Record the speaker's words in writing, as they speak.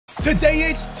Today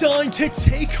it's time to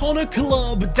take on a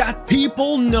club that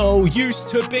people know used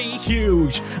to be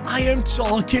huge. I am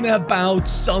talking about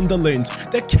Sunderland.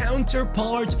 The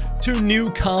counterpart to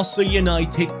Newcastle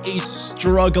United is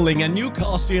struggling and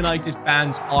Newcastle United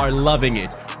fans are loving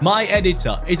it. My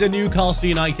editor is a Newcastle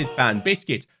United fan.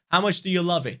 Biscuit, how much do you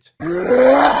love it?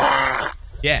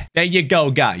 Yeah, there you go,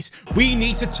 guys. We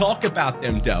need to talk about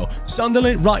them, though.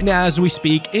 Sunderland, right now, as we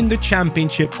speak, in the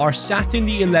championship, are sat in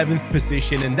the 11th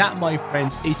position, and that, my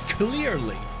friends, is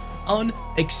clearly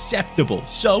unacceptable.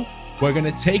 So, we're going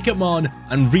to take them on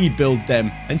and rebuild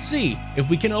them and see if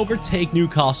we can overtake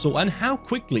Newcastle and how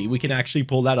quickly we can actually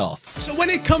pull that off. So when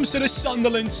it comes to the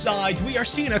Sunderland side, we are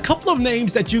seeing a couple of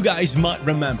names that you guys might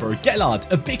remember.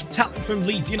 Gelhardt, a big talent from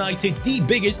Leeds United, the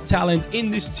biggest talent in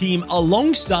this team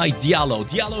alongside Diallo.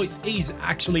 Diallo is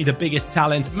actually the biggest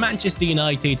talent. Manchester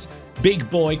United's big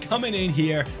boy coming in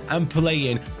here and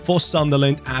playing for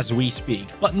Sunderland as we speak.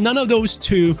 But none of those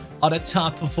two are the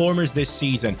top performers this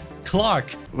season.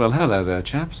 Clark, well, hello there,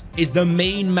 chaps, is the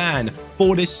main man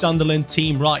for this Sunderland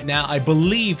team right now. I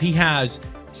believe he has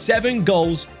 7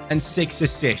 goals and 6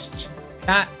 assists.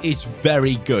 That is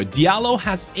very good. Diallo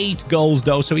has 8 goals,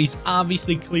 though, so he's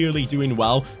obviously clearly doing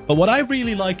well. But what I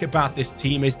really like about this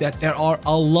team is that there are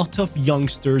a lot of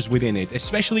youngsters within it,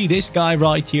 especially this guy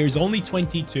right here is only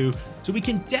 22, so we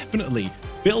can definitely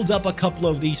build up a couple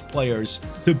of these players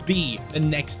to be the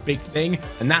next big thing,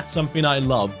 and that's something I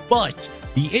love. But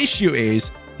the issue is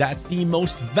that the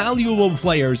most valuable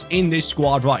players in this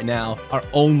squad right now are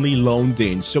only loaned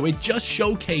in. So it just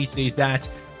showcases that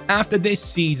after this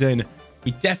season,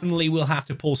 we definitely will have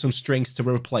to pull some strings to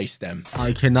replace them.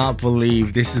 I cannot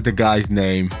believe this is the guy's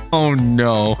name. Oh,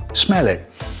 no. Smell it.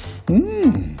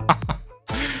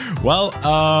 Well,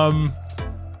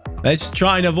 let's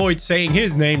try and avoid saying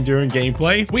his name during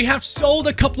gameplay. We have sold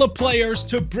a couple of players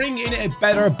to bring in a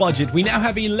better budget. We now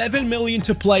have 11 million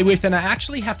to play with, and I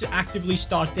actually have to actively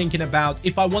start thinking about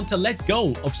if I want to let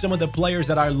go of some of the players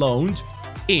that are loaned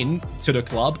in to the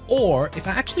club, or if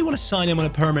I actually want to sign him on a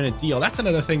permanent deal. That's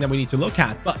another thing that we need to look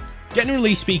at. But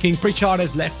generally speaking, Pritchard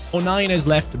has left, O'Nien has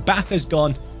left, Bath has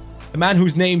gone, the man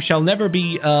whose name shall never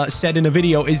be said in a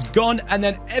video is gone, and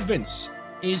then Evans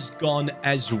is gone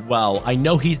as well. I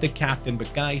know he's the captain,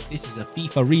 but guys, this is a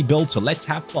FIFA rebuild, so let's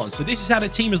have fun. So this is how the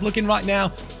team is looking right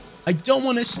now. I don't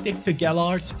want to stick to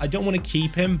Gelhardt. I don't want to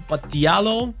keep him, but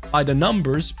Diallo, by the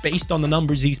numbers, based on the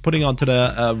numbers he's putting onto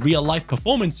the real-life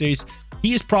performances,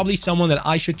 he is probably someone that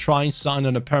I should try and sign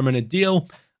on a permanent deal.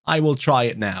 I will try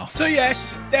it now. So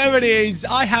yes, there it is.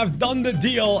 I have done the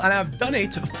deal, and I've done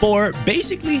it for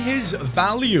basically his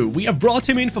value. We have brought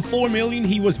him in for 4 million.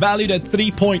 He was valued at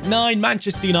 3.9.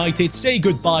 Manchester United say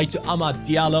goodbye to Amad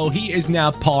Diallo. He is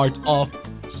now part of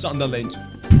Sunderland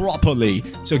properly.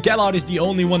 So Gelhardt is the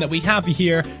only one that we have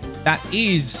here that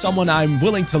is someone I'm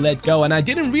willing to let go. And I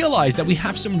didn't realize that we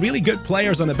have some really good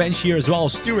players on the bench here as well.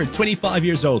 Stewart, 25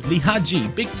 years old.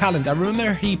 Lihaji, big talent. I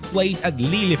remember he played at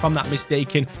Lille, if I'm not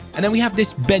mistaken. And then we have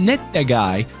this Benetta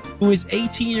guy, who is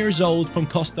 18 years old from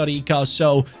Costa Rica.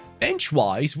 So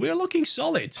bench-wise, we're looking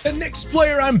solid. The next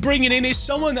player I'm bringing in is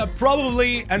someone that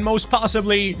probably and most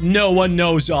possibly no one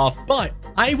knows of. But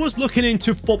I was looking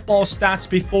into football stats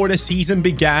before the season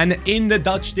began in the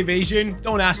Dutch division.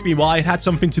 Don't ask me why. It had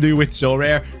something to do with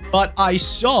Sorare. But I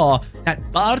saw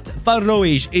that Bart van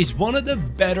Rooij is one of the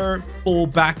better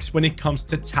fullbacks when it comes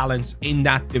to talents in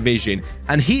that division.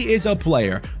 And he is a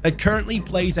player that currently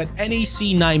plays at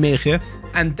NEC Nijmegen.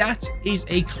 And that is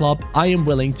a club I am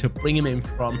willing to bring him in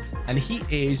from. And he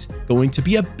is going to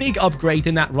be a big upgrade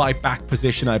in that right back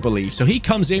position, I believe. So he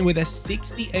comes in with a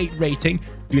 68 rating.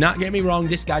 Do not get me wrong,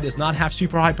 this guy does not have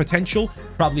super high potential.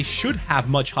 Probably should have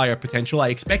much higher potential. I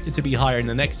expect it to be higher in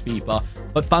the next FIFA.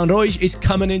 But Van Rooij is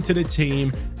coming into the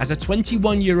team as a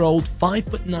 21-year-old,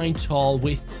 5'9" tall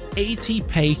with 80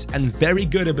 pace and very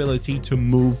good ability to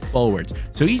move forward.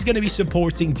 So he's going to be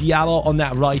supporting Diallo on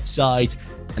that right side.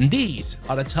 And these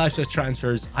are the types of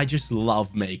transfers I just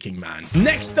love making, man.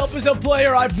 Next up is a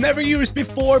player I've never used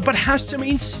before, but has some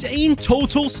insane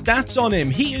total stats on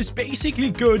him. He is basically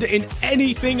good in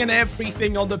anything and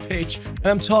everything on the pitch. And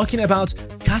I'm talking about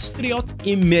Castriot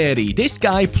Imeri. This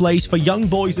guy plays for Young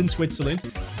Boys in Switzerland.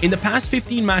 In the past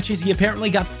 15 matches, he apparently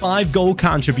got 5 goal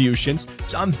contributions.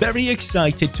 So I'm very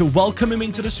excited to welcome him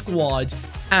into the squad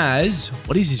as...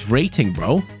 What is his rating,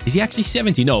 bro? Is he actually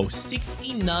 70? No,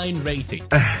 69 rated.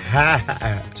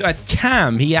 So at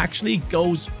Cam, he actually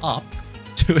goes up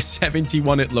to a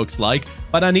 71, it looks like.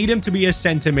 But I need him to be a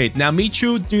center mid. Now,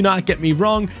 Michu, do not get me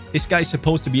wrong. This guy's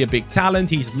supposed to be a big talent.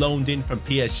 He's loaned in from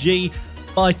PSG.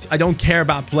 But I don't care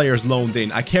about players loaned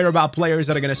in. I care about players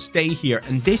that are going to stay here.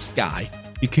 And this guy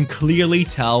you can clearly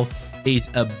tell is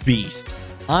a beast.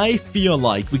 I feel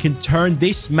like we can turn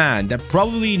this man that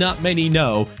probably not many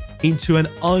know into an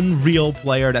unreal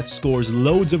player that scores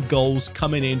loads of goals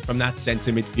coming in from that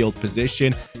center midfield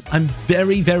position. I'm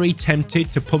very, very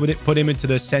tempted to put him into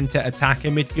the center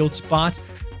attacking midfield spot,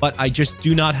 but I just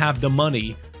do not have the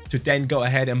money to then go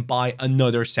ahead and buy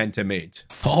another center mid.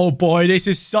 Oh boy, this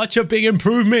is such a big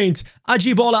improvement.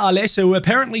 Ajibola Alessa, who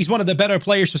apparently is one of the better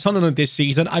players for Sunderland this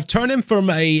season. I've turned him from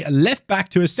a left back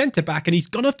to a center back, and he's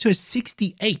gone up to a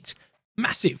 68.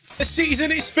 Massive. The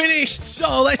season is finished,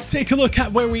 so let's take a look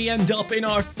at where we end up in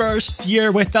our first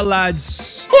year with the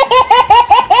lads.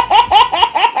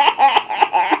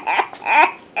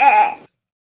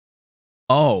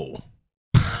 Oh.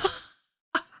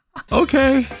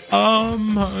 Okay.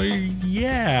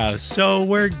 Yeah, so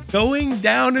we're going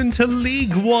down into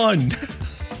League One.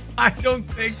 I don't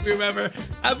think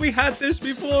have we had this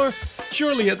before?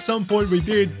 Surely at some point we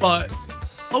did, but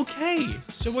okay.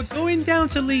 So we're going down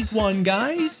to League One,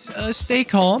 guys. Stay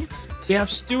calm. We have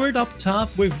Stewart up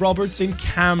top with Roberts and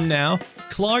Cam now.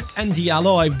 Clark and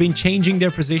Diallo, I've been changing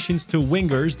their positions to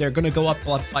wingers. They're going to go up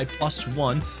by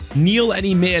 +1. Neil and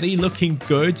Imeri looking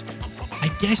good. I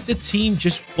guess the team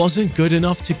just wasn't good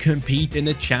enough to compete in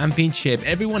the championship.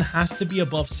 Everyone has to be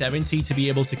above 70 to be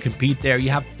able to compete there.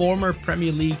 You have former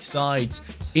Premier League sides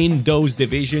in those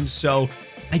divisions, so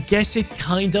I guess it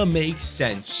kind of makes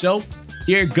sense. So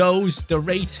here goes the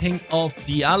rating of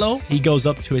Diallo. He goes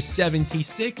up to a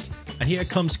 76, and here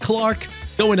comes Clark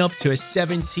going up to a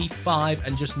 75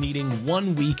 and just needing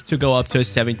 1 week to go up to a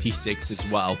 76 as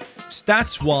well.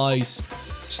 Stats-wise,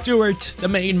 Stewart, the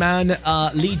main man,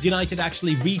 Leeds United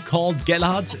actually recalled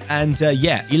Gelhardt, and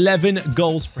yeah, 11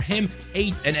 goals for him,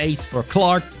 8 and 8 for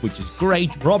Clark, which is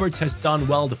great. Roberts has done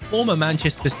well, the former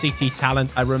Manchester City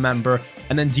talent, I remember,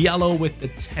 and then Diallo with the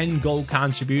 10 goal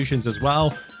contributions as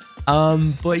well.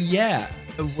 But yeah,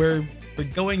 we're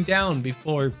going down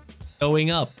before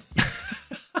going up.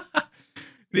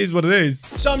 It is what it is.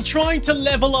 So I'm trying to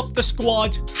level up the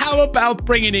squad. How about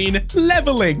bringing in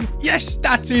Leveling? Yes,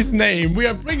 that's his name. We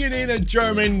are bringing in a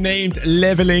German named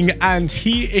Leveling, and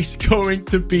he is going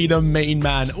to be the main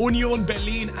man. Union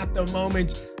Berlin at the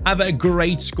moment have a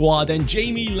great squad, and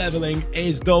Jamie Leveling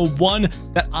is the one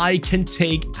that I can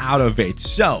take out of it.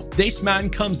 So this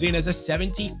man comes in as a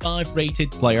 75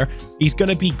 rated player. He's going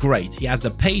to be great. He has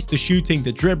the pace, the shooting,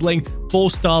 the dribbling,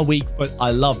 4-star weak foot. I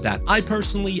love that. I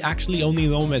personally actually only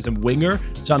know him as a winger,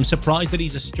 so I'm surprised that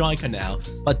he's a striker now.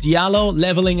 But Diallo,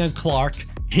 Leveling, and Clark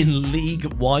in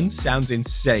League One sounds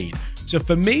insane. So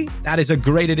for me, that is a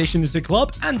great addition to the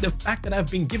club, and the fact that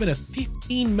I've been given a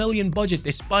 15 million budget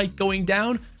despite going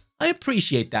down, I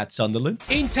appreciate that, Sunderland.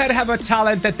 Inter have a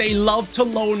talent that they love to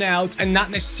loan out and not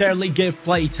necessarily give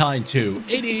playtime to.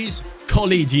 It is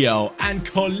Colidio, and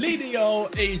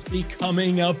Colidio is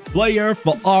becoming a player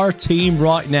for our team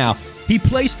right now. He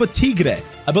plays for Tigre.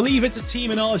 I believe it's a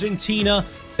team in Argentina.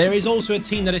 There is also a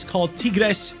team that is called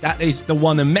Tigres. That is the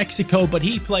one in Mexico, but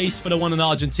he plays for the one in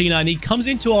Argentina, and he comes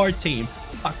into our team.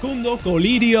 Facundo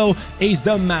Colidio is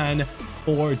the man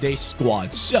for this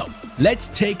squad. So let's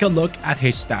take a look at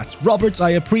his stats. Roberts,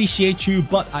 I appreciate you,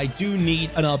 but I do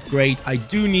need an upgrade. I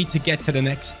do need to get to the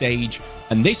next stage,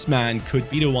 and this man could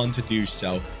be the one to do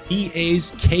so. He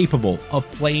is capable of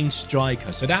playing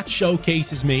striker, so that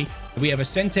showcases me. We have a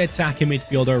center attacking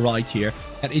midfielder right here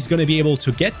that is going to be able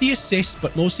to get the assist,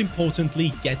 but most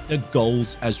importantly, get the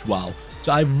goals as well.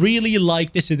 So I really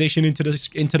like this addition into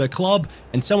the club,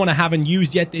 and someone I haven't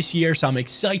used yet this year. So I'm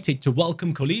excited to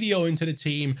welcome Colidio into the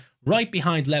team, right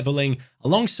behind Leveling,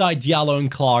 alongside Diallo and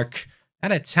Clark.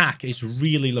 That attack is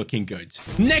really looking good.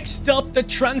 Next up, the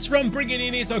transfer I'm bringing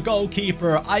in is a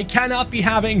goalkeeper. I cannot be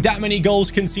having that many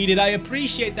goals conceded. I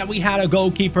appreciate that we had a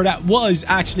goalkeeper that was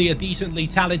actually a decently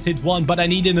talented one, but I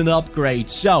needed an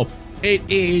upgrade. So it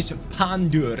is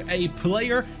Pandur, a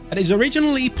player that is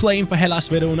originally playing for Hellas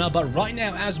Verona, but right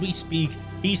now, as we speak,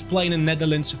 he's playing in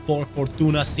Netherlands for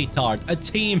Fortuna Sittard, a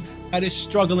team that is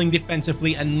struggling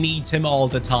defensively and needs him all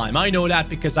the time. I know that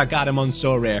because I got him on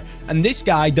So Rare, and this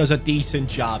guy does a decent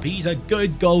job. He's a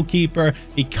good goalkeeper.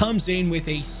 He comes in with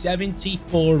a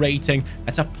 74 rating.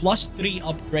 That's a +3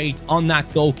 upgrade on that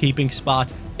goalkeeping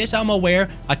spot. Yes, I'm aware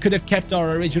I could have kept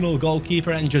our original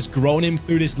goalkeeper and just grown him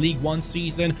through this League One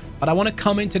season, but I want to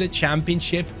come into the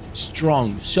championship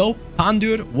strong. So,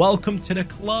 Pandur, welcome to the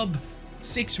club.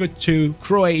 6'2",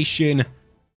 Croatian.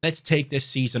 Let's take this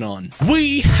season on.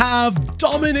 We have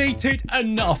dominated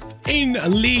enough in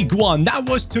League One. That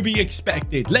was to be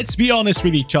expected. Let's be honest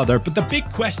with each other. But the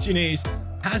big question is,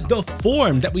 has the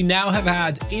form that we now have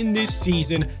had in this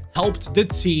season helped the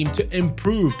team to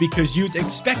improve, because you'd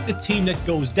expect the team that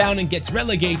goes down and gets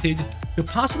relegated to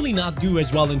possibly not do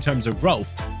as well in terms of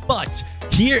growth. But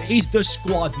here is the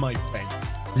squad, my friend.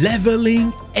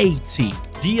 Leveling 80.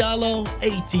 Diallo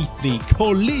 83.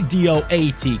 Colidio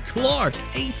 80. Clark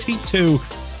 82.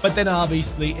 But then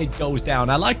obviously it goes down.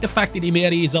 I like the fact that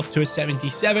Imeri is up to a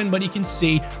 77, but you can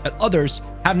see that others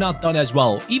have not done as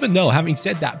well. Even though, having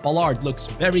said that, Ballard looks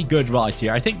very good right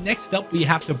here. I think next up we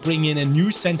have to bring in a new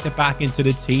centre-back into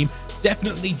the team.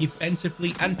 Definitely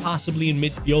defensively and possibly in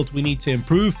midfield we need to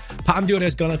improve. Pandur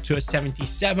has gone up to a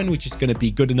 77, which is going to be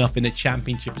good enough in the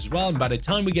championship as well. And by the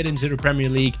time we get into the Premier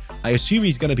League, I assume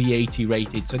he's going to be 80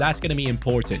 rated. So that's going to be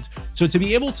important. So to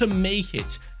be able to make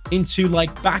it into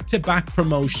like back-to-back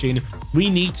promotion,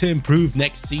 we need to improve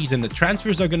next season. The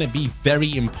transfers are going to be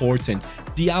very important.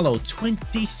 Diallo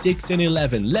 26 and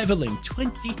 11, leveling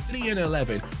 23 and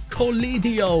 11.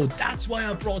 Colidio, that's why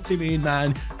I brought him in,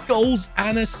 man. Goals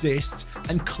and assists.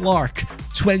 And Clark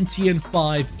 20 and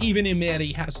 5. Even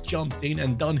Imeri has jumped in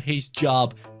and done his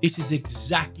job. This is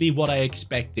exactly what I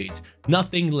expected,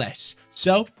 nothing less.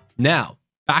 So now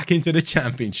back into the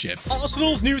championship.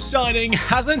 Arsenal's new signing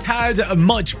hasn't had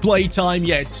much playtime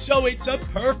yet, so it's a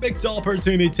perfect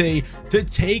opportunity to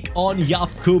take on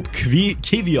Jakub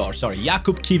Kivior.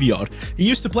 He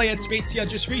used to play at Spezia,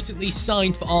 just recently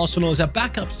signed for Arsenal as a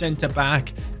backup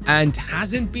centre-back, and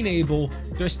hasn't been able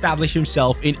to establish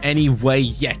himself in any way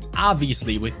yet.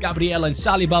 Obviously, with Gabriel and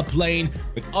Saliba playing,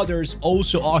 with others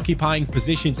also occupying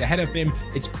positions ahead of him,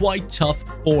 it's quite tough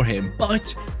for him.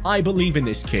 But I believe in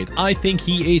this kid. I think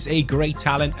he is a great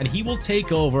talent, and he will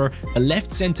take over the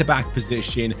left centre-back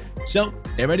position. So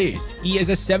there it is. He is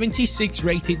a 76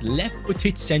 rated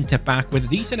left-footed centre-back with a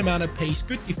decent amount of pace,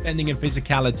 good defending and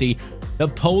physicality. The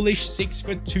Polish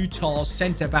 6'2" tall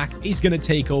centre-back is going to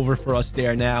take over for us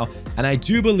there now. And I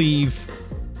do believe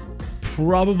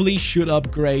probably should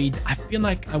upgrade. I feel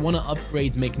like I want to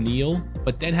upgrade McNeil,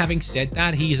 but then having said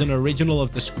that, he's an original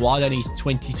of the squad and he's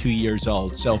 22 years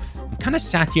old. So I'm kind of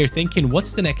sat here thinking,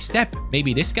 what's the next step?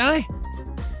 Maybe this guy?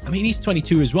 I mean, he's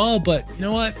 22 as well, but you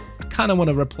know what? I kind of want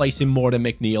to replace him more than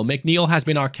McNeil. McNeil has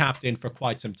been our captain for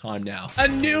quite some time now. A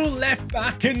new left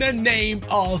back in the name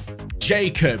of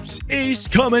Jacobs is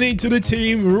coming into the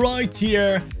team right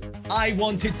here. I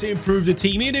wanted to improve the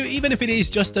team, even if it is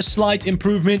just a slight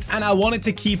improvement, and I wanted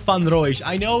to keep Van Rooij.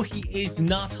 I know he is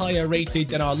not higher rated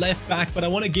than our left back, but I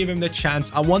want to give him the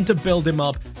chance. I want to build him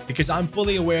up because I'm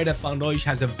fully aware that Van Rooij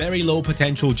has a very low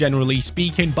potential, generally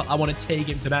speaking, but I want to take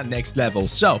him to that next level.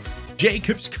 So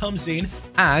Jacobs comes in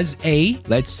as a,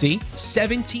 let's see,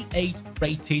 78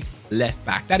 rated left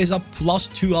back. That is a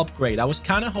 +2 upgrade. I was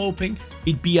kind of hoping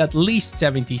he'd be at least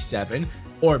 77,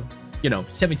 or you know,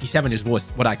 77 is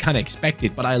what I kind of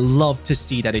expected, but I love to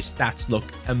see that his stats look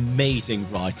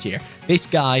amazing right here. This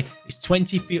guy is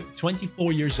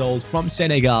 24 years old, from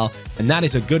Senegal, and that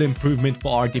is a good improvement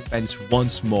for our defense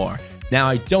once more. Now,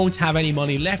 I don't have any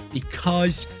money left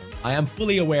because I am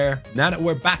fully aware, now that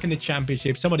we're back in the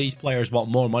championship, some of these players want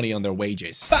more money on their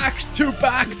wages.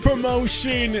 Back-to-back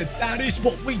promotion. That is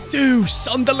what we do.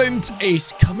 Sunderland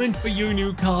is coming for you,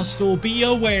 Newcastle. Be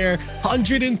aware,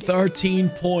 113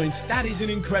 points. That is an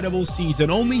incredible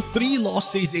season. Only 3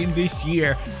 losses in this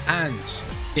year. And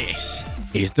this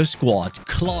is the squad.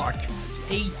 Clark,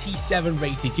 87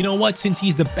 rated. You know what? Since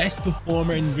he's the best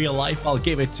performer in real life, I'll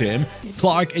give it to him.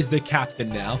 Clark is the captain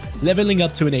now, leveling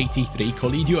up to an 83.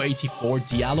 Colidio 84,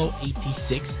 Diallo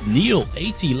 86, Neil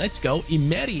 80. Let's go.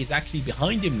 Imeri is actually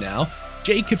behind him now.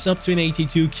 Jacobs up to an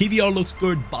 82. Kivior looks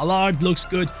good. Ballard looks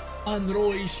good. Van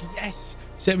Rooij, yes,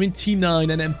 79,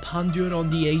 and then Pandur on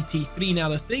the 83. Now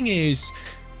the thing is,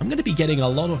 I'm going to be getting a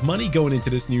lot of money going into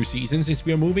this new season since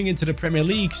we are moving into the Premier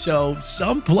League, so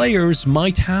some players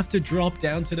might have to drop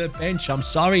down to the bench. I'm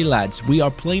sorry, lads. We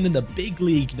are playing in the big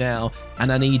league now,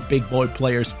 and I need big boy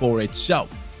players for it. So,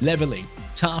 leveling,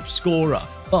 top scorer,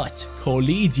 but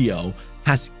Colidio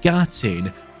has gotten,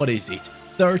 what is it,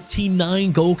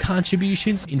 39 goal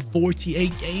contributions in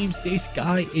 48 games. This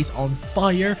guy is on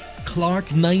fire.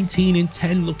 Clark, 19 and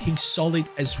 10, looking solid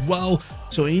as well.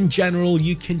 So, in general,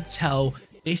 you can tell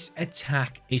this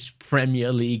attack is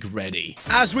Premier League ready.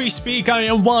 As we speak, I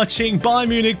am watching Bayern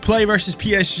Munich play versus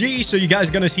PSG, so you guys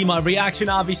are going to see my reaction.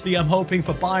 Obviously, I'm hoping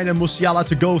for Bayern and Musiala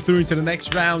to go through into the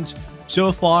next round.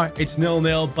 So far, it's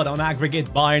 0-0, but on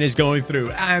aggregate, Bayern is going through.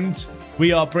 And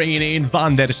we are bringing in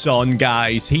Van der Son,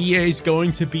 guys. He is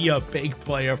going to be a big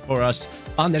player for us.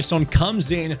 Van der Son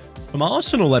comes in from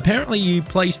Arsenal. Apparently he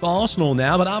plays for Arsenal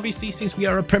now, but obviously since we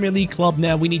are a Premier League club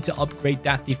now, we need to upgrade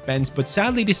that defense. But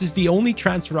sadly, this is the only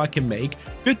transfer I can make.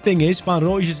 Good thing is Van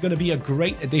Rooij is going to be a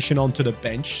great addition onto the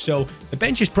bench. So the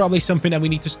bench is probably something that we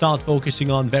need to start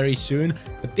focusing on very soon.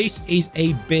 But this is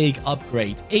a big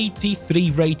upgrade.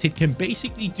 83 rated, can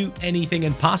basically do anything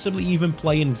and possibly even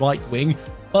play in right wing.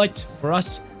 But for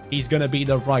us, he's going to be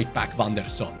the right back, Van der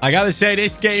Son. I got to say,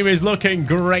 this game is looking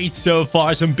great so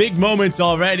far. Some big moments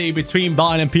already between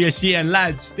Bayern and PSG. And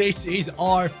lads, this is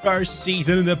our first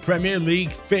season in the Premier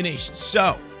League finished.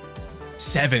 So,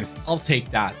 7th, I'll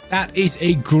take that. That is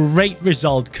a great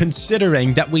result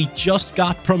considering that we just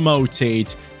got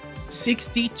promoted.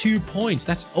 62 points.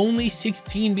 That's only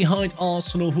 16 behind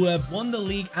Arsenal, who have won the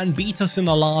league and beat us in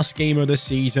the last game of the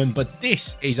season. But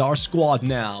this is our squad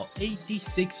now.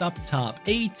 86 up top,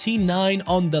 89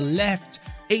 on the left,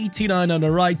 89 on the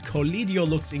right. Colidio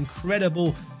looks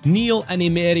incredible. Neil and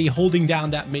Emery holding down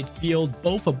that midfield,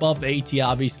 both above 80,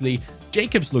 obviously.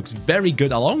 Jacobs looks very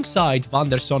good alongside Van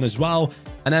der Son as well.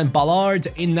 And then Ballard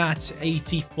in that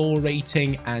 84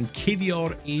 rating, and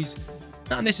Kivior is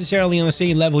not necessarily on the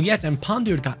same level yet, and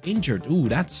Pandur got injured. Ooh,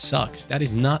 that sucks. That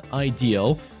is not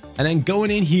ideal. And then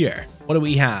going in here, what do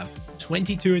we have?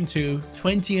 22 and 2,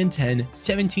 20 and 10,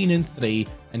 17 and 3,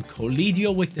 and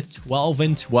Colidio with the 12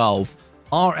 and 12.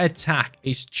 Our attack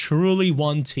is truly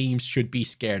one team should be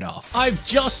scared of. I've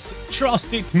just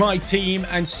trusted my team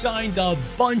and signed a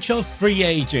bunch of free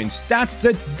agents. That's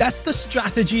the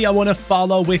strategy I want to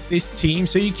follow with this team.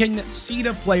 So you can see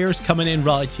the players coming in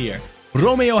right here.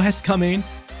 Romeo has come in.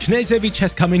 Knežević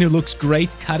has come in, who looks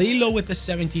great. Carrillo with the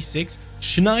 76.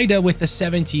 Schneider with the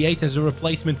 78 as a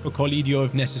replacement for Colidio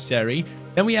if necessary.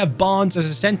 Then we have Barnes as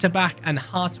a centre-back and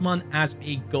Hartmann as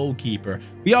a goalkeeper.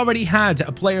 We already had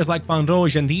players like Van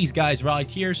Rooij and these guys right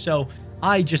here, so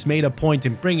I just made a point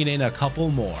in bringing in a couple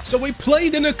more. So we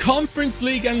played in a Conference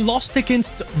League and lost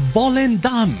against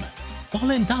Volendam.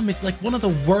 Volendam is like one of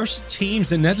the worst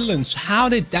teams in the Netherlands. How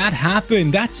did that happen?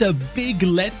 That's a big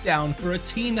letdown for a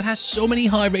team that has so many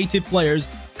high-rated players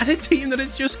and a team that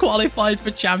has just qualified for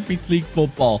Champions League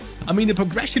football. I mean, the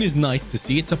progression is nice to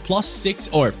see. It's a +6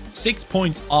 or 6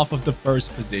 points off of the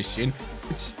first position.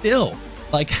 But still,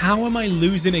 like, how am I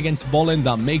losing against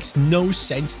Volendam? Makes no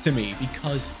sense to me,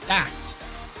 because that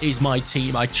is my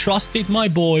team. I trusted my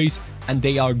boys, and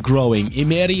they are growing.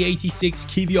 Emery 86,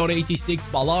 Kivior 86,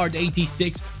 Ballard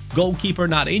 86, goalkeeper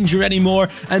not injured anymore,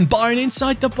 and Bayern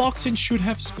inside the box and should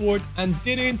have scored and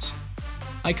didn't.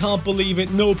 I can't believe it.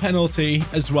 No penalty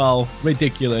as well.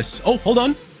 Ridiculous. Oh, hold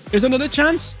on. There's another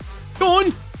chance. Go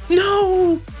on.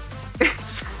 No.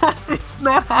 It's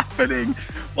not happening.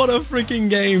 What a freaking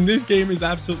game. This game is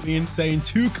absolutely insane.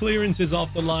 2 clearances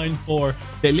off the line for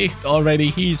De Ligt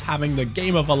already. He's having the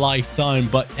game of a lifetime.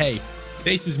 But hey,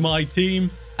 this is my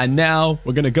team. And now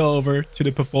we're going to go over to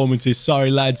the performances. Sorry,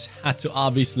 lads. Had to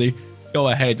obviously go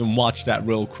ahead and watch that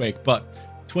real quick. But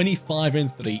 25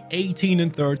 and 3, 18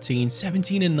 and 13,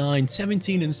 17 and 9,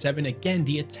 17 and 7. Again,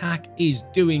 the attack is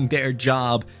doing their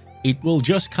job. It will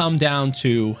just come down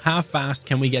to how fast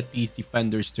can we get these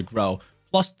defenders to grow.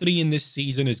 +3 in this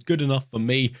season is good enough for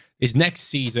me. This next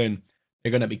season,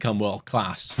 they're going to become world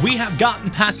class. We have gotten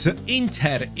past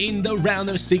Inter in the round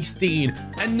of 16,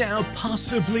 and now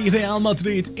possibly Real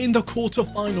Madrid in the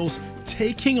quarterfinals,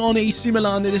 taking on AC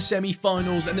Milan in the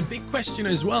semi-finals. And the big question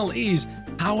as well is,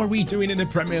 how are we doing in the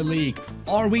Premier League?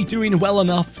 Are we doing well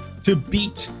enough to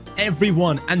beat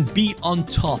everyone and be on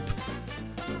top?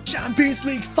 Champions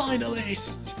League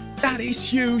finalists! That is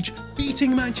huge.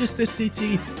 Beating Manchester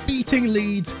City, beating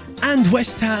Leeds and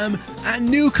West Ham and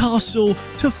Newcastle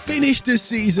to finish the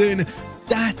season.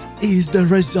 That is the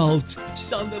result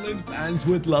Sunderland fans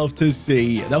would love to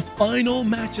see. The final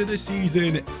match of the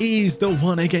season is the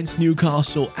one against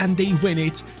Newcastle, and they win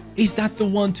it. Is that the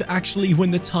one to actually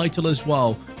win the title as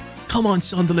well? Come on,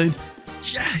 Sunderland.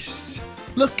 Yes!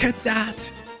 Look at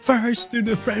that. First in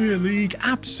the Premier League.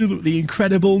 Absolutely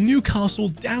incredible. Newcastle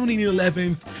down in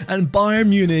 11th, and Bayern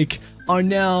Munich are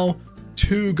now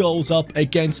 2 goals up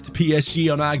against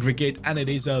PSG on aggregate, and it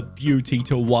is a beauty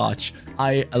to watch.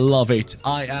 I love it.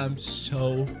 I am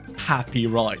so happy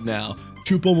right now.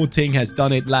 Choupo-Moting has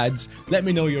done it, lads. Let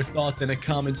me know your thoughts in the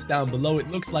comments down below.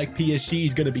 It looks like PSG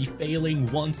is going to be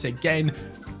failing once again.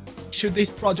 Should this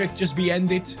project just be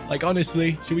ended? Like,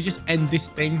 honestly, should we just end this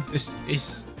thing, this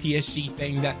PSG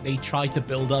thing that they try to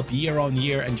build up year on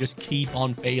year and just keep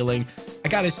on failing? I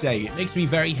gotta say, it makes me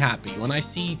very happy when I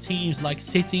see teams like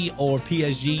City or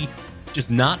PSG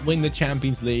just not win the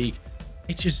Champions League.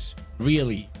 It just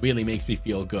really makes me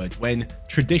feel good when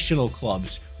traditional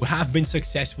clubs who have been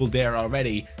successful there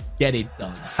already get it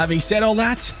done. Having said all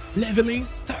that, leveling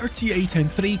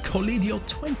 38-3, Colidio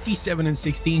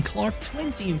 27-16, Clark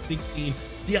 20-16,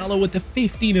 Diallo with the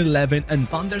 15-11, and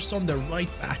Van der Son, the right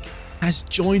back, has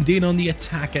joined in on the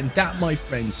attack. And that, my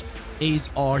friends, is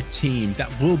our team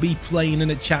that will be playing in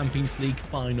a Champions League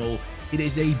final. It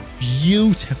is a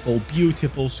beautiful,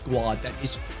 beautiful squad that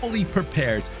is fully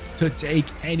prepared to take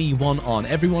anyone on.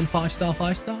 Everyone 5-star,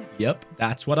 5-star? Yep,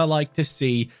 that's what I like to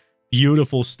see.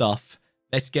 Beautiful stuff.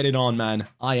 Let's get it on, man.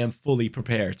 I am fully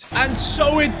prepared. And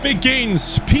so it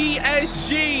begins.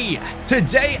 PSG.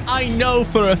 Today, I know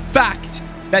for a fact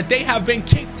that they have been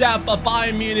kicked out by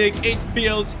Bayern Munich. It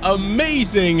feels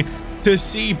amazing to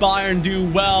see Bayern do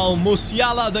well.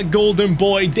 Musiala, the golden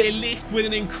boy. De Ligt with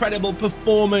an incredible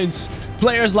performance.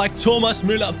 Players like Thomas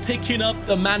Müller picking up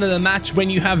the man of the match when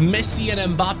you have Messi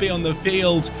and Mbappe on the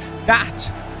field. That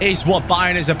is what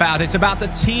Bayern is about. It's about the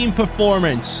team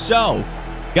performance. So,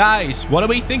 guys, what are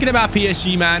we thinking about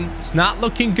PSG, man? It's not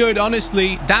looking good,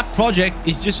 honestly. That project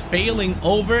is just failing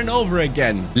over and over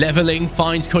again. Leveling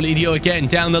finds Colidio again.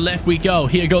 Down the left we go.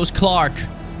 Here goes Clark.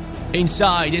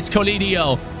 Inside, it's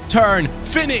Colidio. Turn,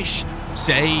 finish,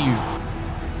 save.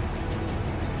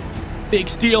 Big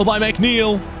steal by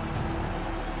McNeil.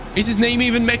 Is his name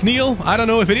even McNeil? I don't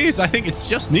know if it is. I think it's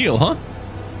just Neil, huh?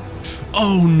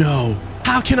 Oh, no.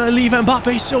 How can I leave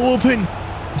Mbappe so open?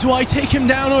 Do I take him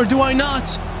down or do I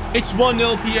not? It's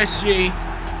 1-0 PSG.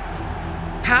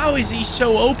 How is he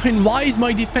so open? Why is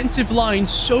my defensive line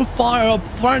so far up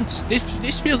front?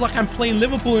 This feels like I'm playing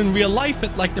Liverpool in real life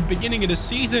at like the beginning of the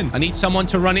season. I need someone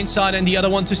to run inside and the other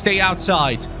one to stay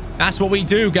outside. That's what we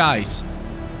do, guys.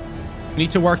 We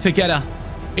need to work together.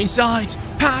 Inside,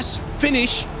 pass,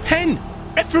 finish, pen.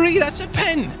 Referee, that's a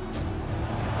pen.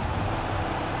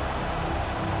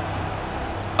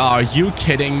 Are you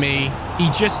kidding me? He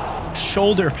just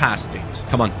shoulder passed it.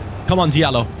 Come on. Come on,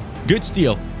 Diallo. Good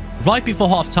steal. Right before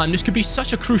halftime. This could be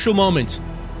such a crucial moment.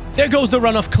 There goes the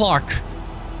run of Clark.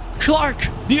 Clark,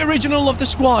 the original of the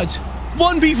squad.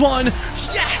 1v1.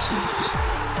 Yes!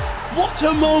 What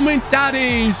a moment that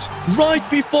is. Right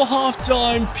before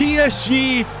halftime.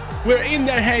 PSG, we're in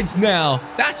their heads now.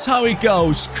 That's how it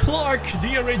goes. Clark,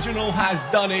 the original, has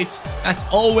done it. That's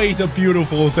always a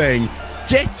beautiful thing.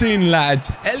 Get in, lad.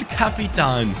 El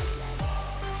Capitan.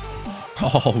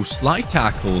 Oh, slide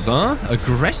tackles, huh?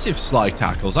 Aggressive slide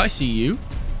tackles. I see you.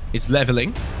 It's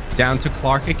leveling. Down to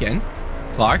Clark again.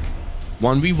 Clark.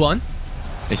 1v1.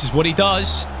 This is what he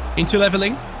does. Into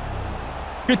leveling.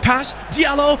 Good pass.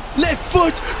 Diallo. Left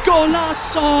foot.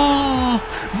 Golazo.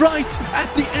 Right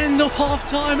at the end of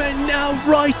halftime. And now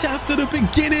right after the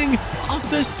beginning of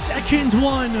the second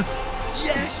one.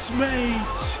 Yes,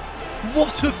 mate.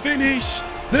 What a finish.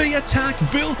 The attack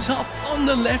built up on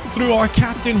the left through our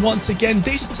captain once again.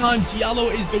 This time,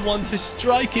 Diallo is the one to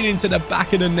strike it into the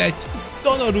back of the net.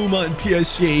 Donnarumma and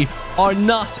PSG are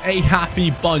not a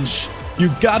happy bunch. You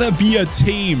gotta be a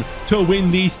team to win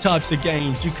these types of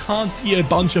games. You can't be a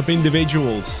bunch of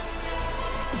individuals.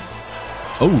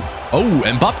 Oh,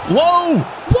 Mbappe. Whoa!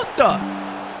 What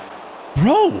the?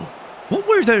 Bro, what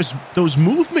were those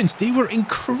movements? They were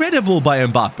incredible by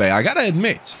Mbappe, I gotta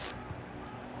admit.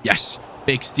 Yes.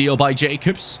 Big steal by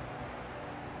Jacobs.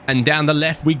 And down the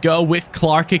left we go with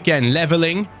Clark again.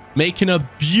 Leveling. Making a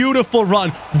beautiful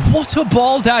run. What a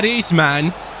ball that is,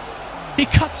 man. He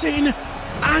cuts in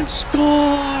and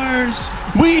scores.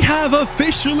 We have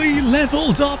officially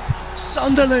leveled up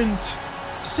Sunderland.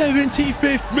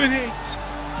 75th minute.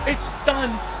 It's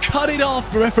done. Cut it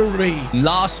off, referee.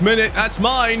 Last minute. That's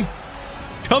mine.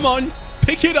 Come on.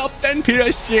 Pick it up then,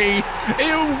 PSG.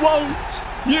 You won't.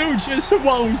 You just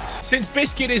won't. Since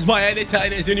Biscuit is my editor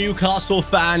and is a Newcastle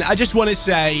fan, I just want to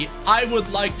say I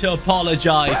would like to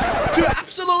apologize to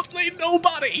absolutely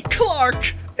nobody.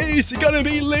 Clark is going to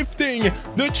be lifting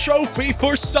the trophy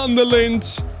for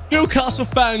Sunderland. Newcastle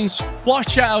fans,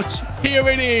 watch out. Here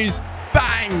it is.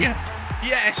 Bang.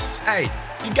 Yes. Hey,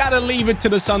 you got to leave it to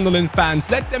the Sunderland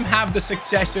fans. Let them have the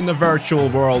success in the virtual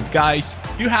world, guys.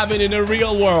 You have it in the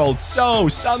real world. So,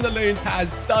 Sunderland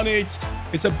has done it.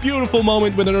 It's a beautiful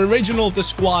moment with an original of the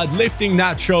squad lifting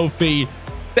that trophy.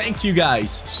 Thank you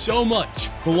guys so much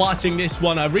for watching this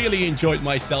one. I really enjoyed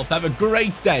myself. Have a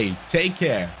great day. Take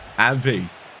care and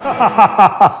peace.